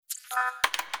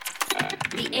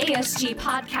The ASG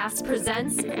podcast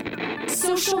presents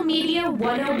Social Media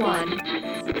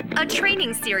 101, a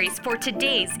training series for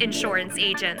today's insurance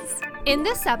agents. In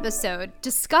this episode,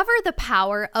 discover the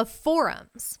power of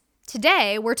forums.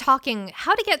 Today, we're talking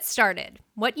how to get started,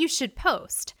 what you should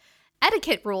post,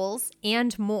 etiquette rules,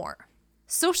 and more.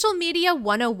 Social Media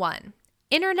 101,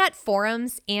 Internet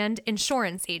Forums and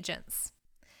Insurance Agents.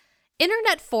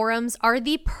 Internet forums are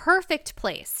the perfect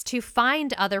place to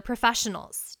find other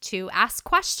professionals, to ask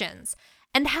questions,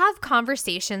 and have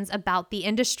conversations about the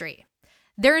industry.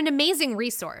 They're an amazing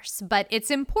resource, but it's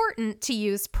important to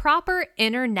use proper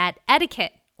internet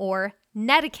etiquette, or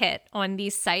netiquette, on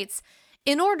these sites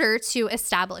in order to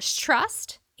establish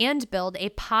trust and build a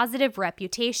positive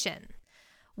reputation.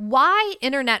 Why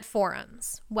internet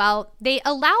forums? Well, they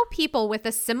allow people with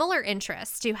a similar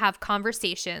interest to have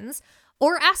conversations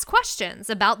or ask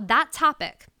questions about that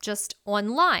topic, just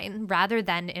online rather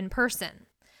than in person.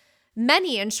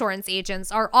 Many insurance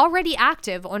agents are already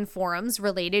active on forums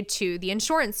related to the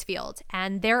insurance field,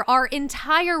 and there are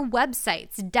entire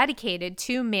websites dedicated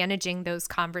to managing those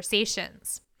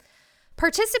conversations.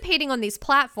 Participating on these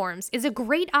platforms is a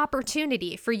great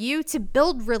opportunity for you to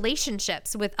build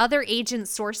relationships with other agent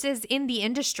sources in the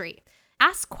industry,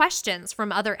 ask questions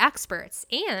from other experts,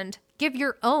 and give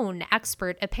your own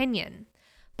expert opinion.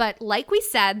 But like we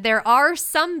said, there are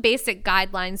some basic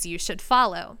guidelines you should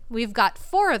follow. We've got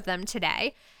 4 of them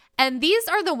today, and these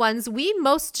are the ones we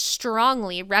most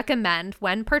strongly recommend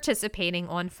when participating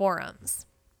on forums.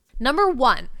 Number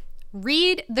 1,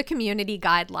 read the community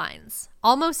guidelines.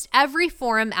 Almost every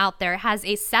forum out there has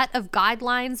a set of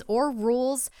guidelines or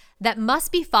rules that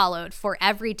must be followed for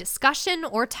every discussion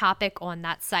or topic on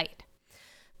that site.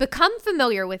 Become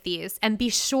familiar with these and be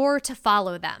sure to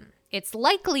follow them. It's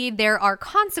likely there are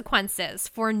consequences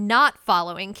for not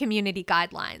following community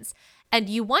guidelines, and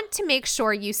you want to make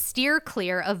sure you steer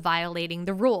clear of violating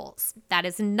the rules. That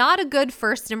is not a good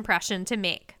first impression to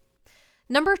make.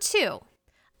 Number 2,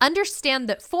 understand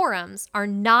that forums are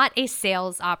not a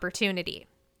sales opportunity.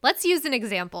 Let's use an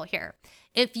example here.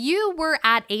 If you were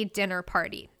at a dinner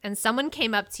party and someone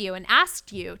came up to you and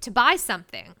asked you to buy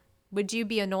something, would you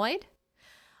be annoyed?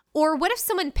 Or what if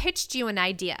someone pitched you an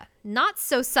idea, not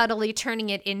so subtly turning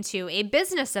it into a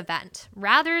business event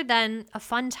rather than a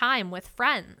fun time with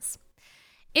friends?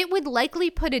 It would likely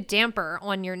put a damper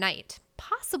on your night,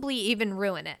 possibly even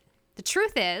ruin it. The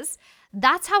truth is,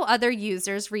 that's how other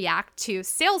users react to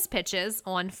sales pitches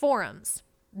on forums.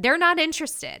 They're not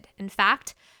interested. In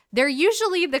fact, they're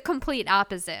usually the complete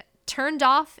opposite, turned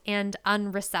off and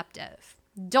unreceptive.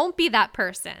 Don't be that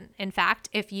person. In fact,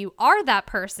 if you are that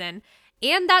person,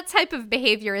 and that type of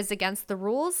behavior is against the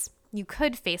rules, you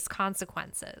could face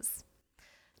consequences.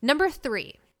 Number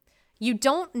 3, you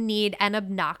don't need an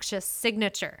obnoxious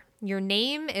signature. Your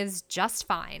name is just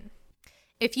fine.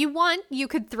 If you want, you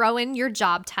could throw in your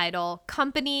job title,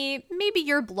 company, maybe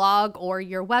your blog or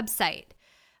your website.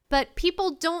 But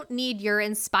people don't need your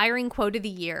inspiring quote of the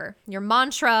year, your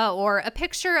mantra, or a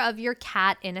picture of your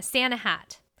cat in a Santa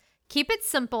hat. Keep it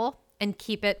simple and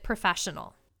keep it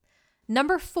professional.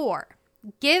 Number 4,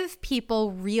 give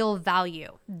people real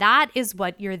value. That is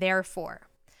what you're there for.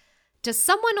 Does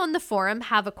someone on the forum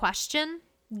have a question?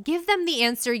 Give them the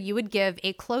answer you would give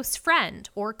a close friend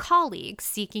or colleague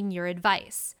seeking your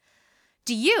advice.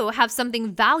 Do you have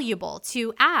something valuable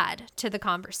to add to the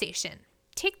conversation?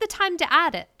 Take the time to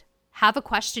add it. Have a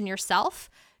question yourself?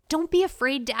 Don't be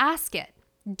afraid to ask it.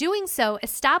 Doing so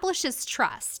establishes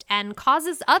trust and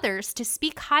causes others to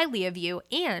speak highly of you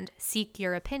and seek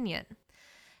your opinion.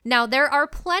 Now, there are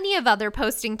plenty of other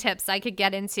posting tips I could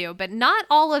get into, but not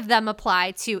all of them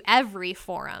apply to every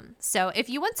forum. So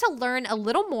if you want to learn a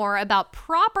little more about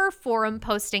proper forum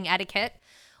posting etiquette,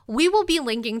 we will be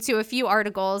linking to a few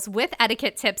articles with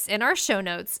etiquette tips in our show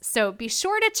notes, so be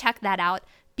sure to check that out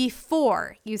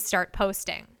before you start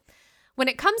posting. When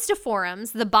it comes to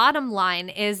forums, the bottom line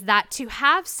is that to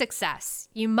have success,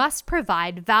 you must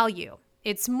provide value.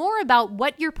 It's more about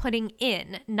what you're putting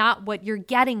in, not what you're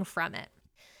getting from it.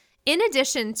 In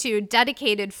addition to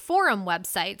dedicated forum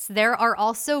websites, there are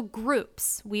also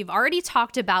groups. We've already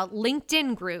talked about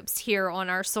LinkedIn groups here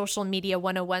on our Social Media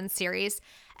 101 series,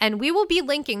 and we will be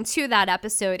linking to that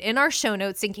episode in our show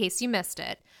notes in case you missed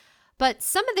it. But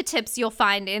some of the tips you'll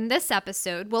find in this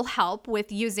episode will help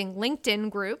with using LinkedIn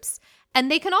groups,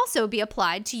 and they can also be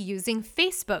applied to using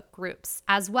Facebook groups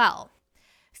as well.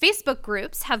 Facebook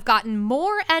groups have gotten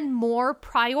more and more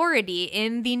priority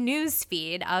in the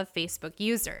newsfeed of Facebook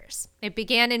users. It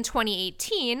began in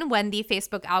 2018 when the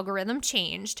Facebook algorithm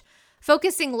changed,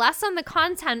 focusing less on the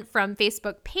content from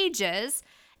Facebook pages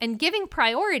and giving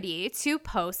priority to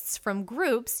posts from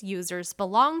groups users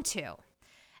belong to.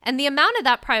 And the amount of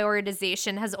that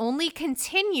prioritization has only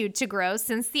continued to grow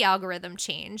since the algorithm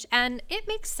change, and it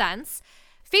makes sense.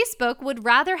 Facebook would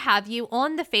rather have you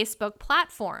on the Facebook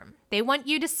platform. They want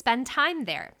you to spend time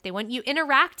there. They want you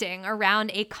interacting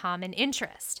around a common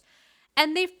interest.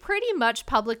 And they've pretty much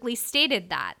publicly stated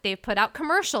that. They've put out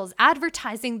commercials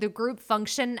advertising the group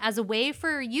function as a way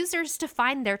for users to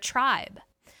find their tribe.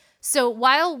 So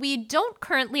while we don't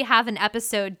currently have an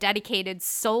episode dedicated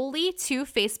solely to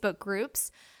Facebook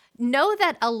groups, know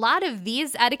that a lot of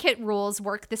these etiquette rules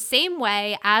work the same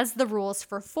way as the rules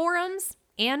for forums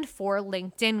and for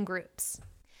LinkedIn groups.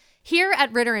 Here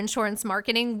at Ritter Insurance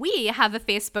Marketing, we have a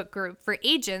Facebook group for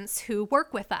agents who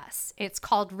work with us. It's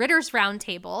called Ritter's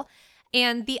Roundtable.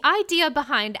 And the idea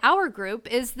behind our group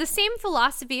is the same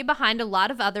philosophy behind a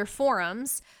lot of other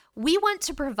forums. We want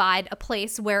to provide a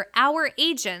place where our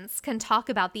agents can talk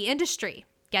about the industry,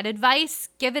 get advice,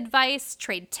 give advice,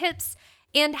 trade tips,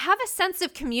 and have a sense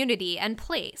of community and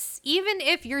place, even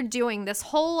if you're doing this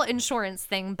whole insurance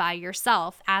thing by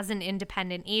yourself as an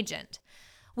independent agent.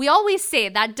 We always say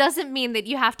that doesn't mean that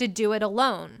you have to do it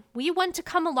alone. We want to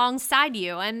come alongside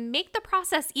you and make the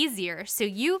process easier so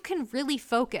you can really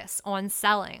focus on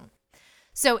selling.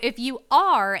 So if you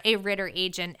are a Ritter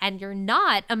agent and you're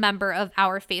not a member of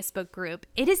our Facebook group,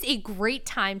 it is a great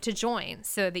time to join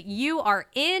so that you are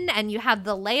in and you have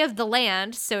the lay of the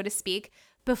land, so to speak,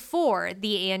 before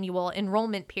the annual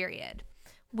enrollment period.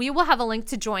 We will have a link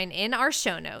to join in our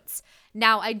show notes.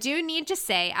 Now, I do need to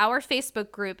say our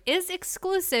Facebook group is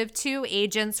exclusive to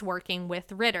agents working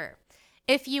with Ritter.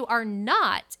 If you are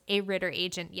not a Ritter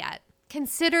agent yet,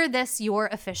 consider this your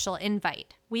official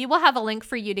invite. We will have a link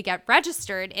for you to get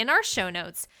registered in our show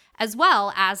notes, as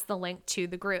well as the link to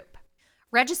the group.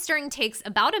 Registering takes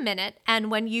about a minute,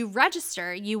 and when you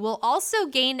register, you will also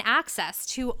gain access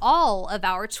to all of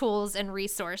our tools and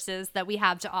resources that we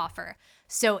have to offer.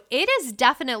 So it is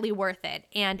definitely worth it,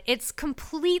 and it's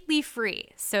completely free,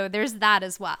 so there's that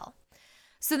as well.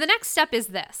 So the next step is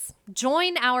this: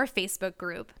 join our Facebook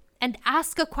group and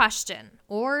ask a question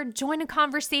or join a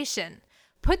conversation.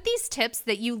 Put these tips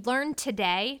that you learned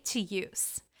today to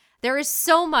use. There is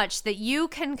so much that you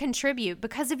can contribute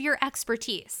because of your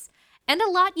expertise, and a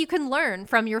lot you can learn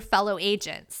from your fellow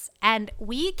agents, and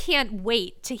we can't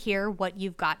wait to hear what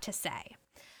you've got to say.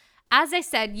 As I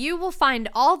said, you will find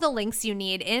all the links you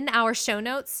need in our show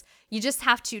notes. You just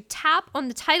have to tap on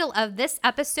the title of this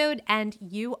episode and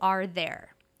you are there.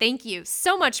 Thank you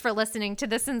so much for listening to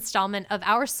this installment of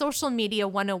our Social Media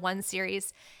 101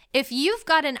 series. If you've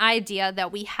got an idea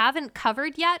that we haven't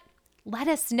covered yet, let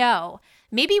us know.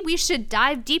 Maybe we should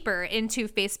dive deeper into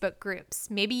Facebook groups.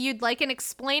 Maybe you'd like an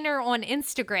explainer on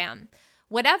Instagram.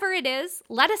 Whatever it is,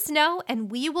 let us know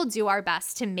and we will do our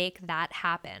best to make that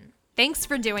happen. Thanks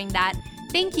for doing that.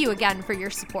 Thank you again for your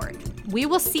support. We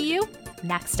will see you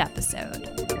next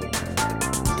episode.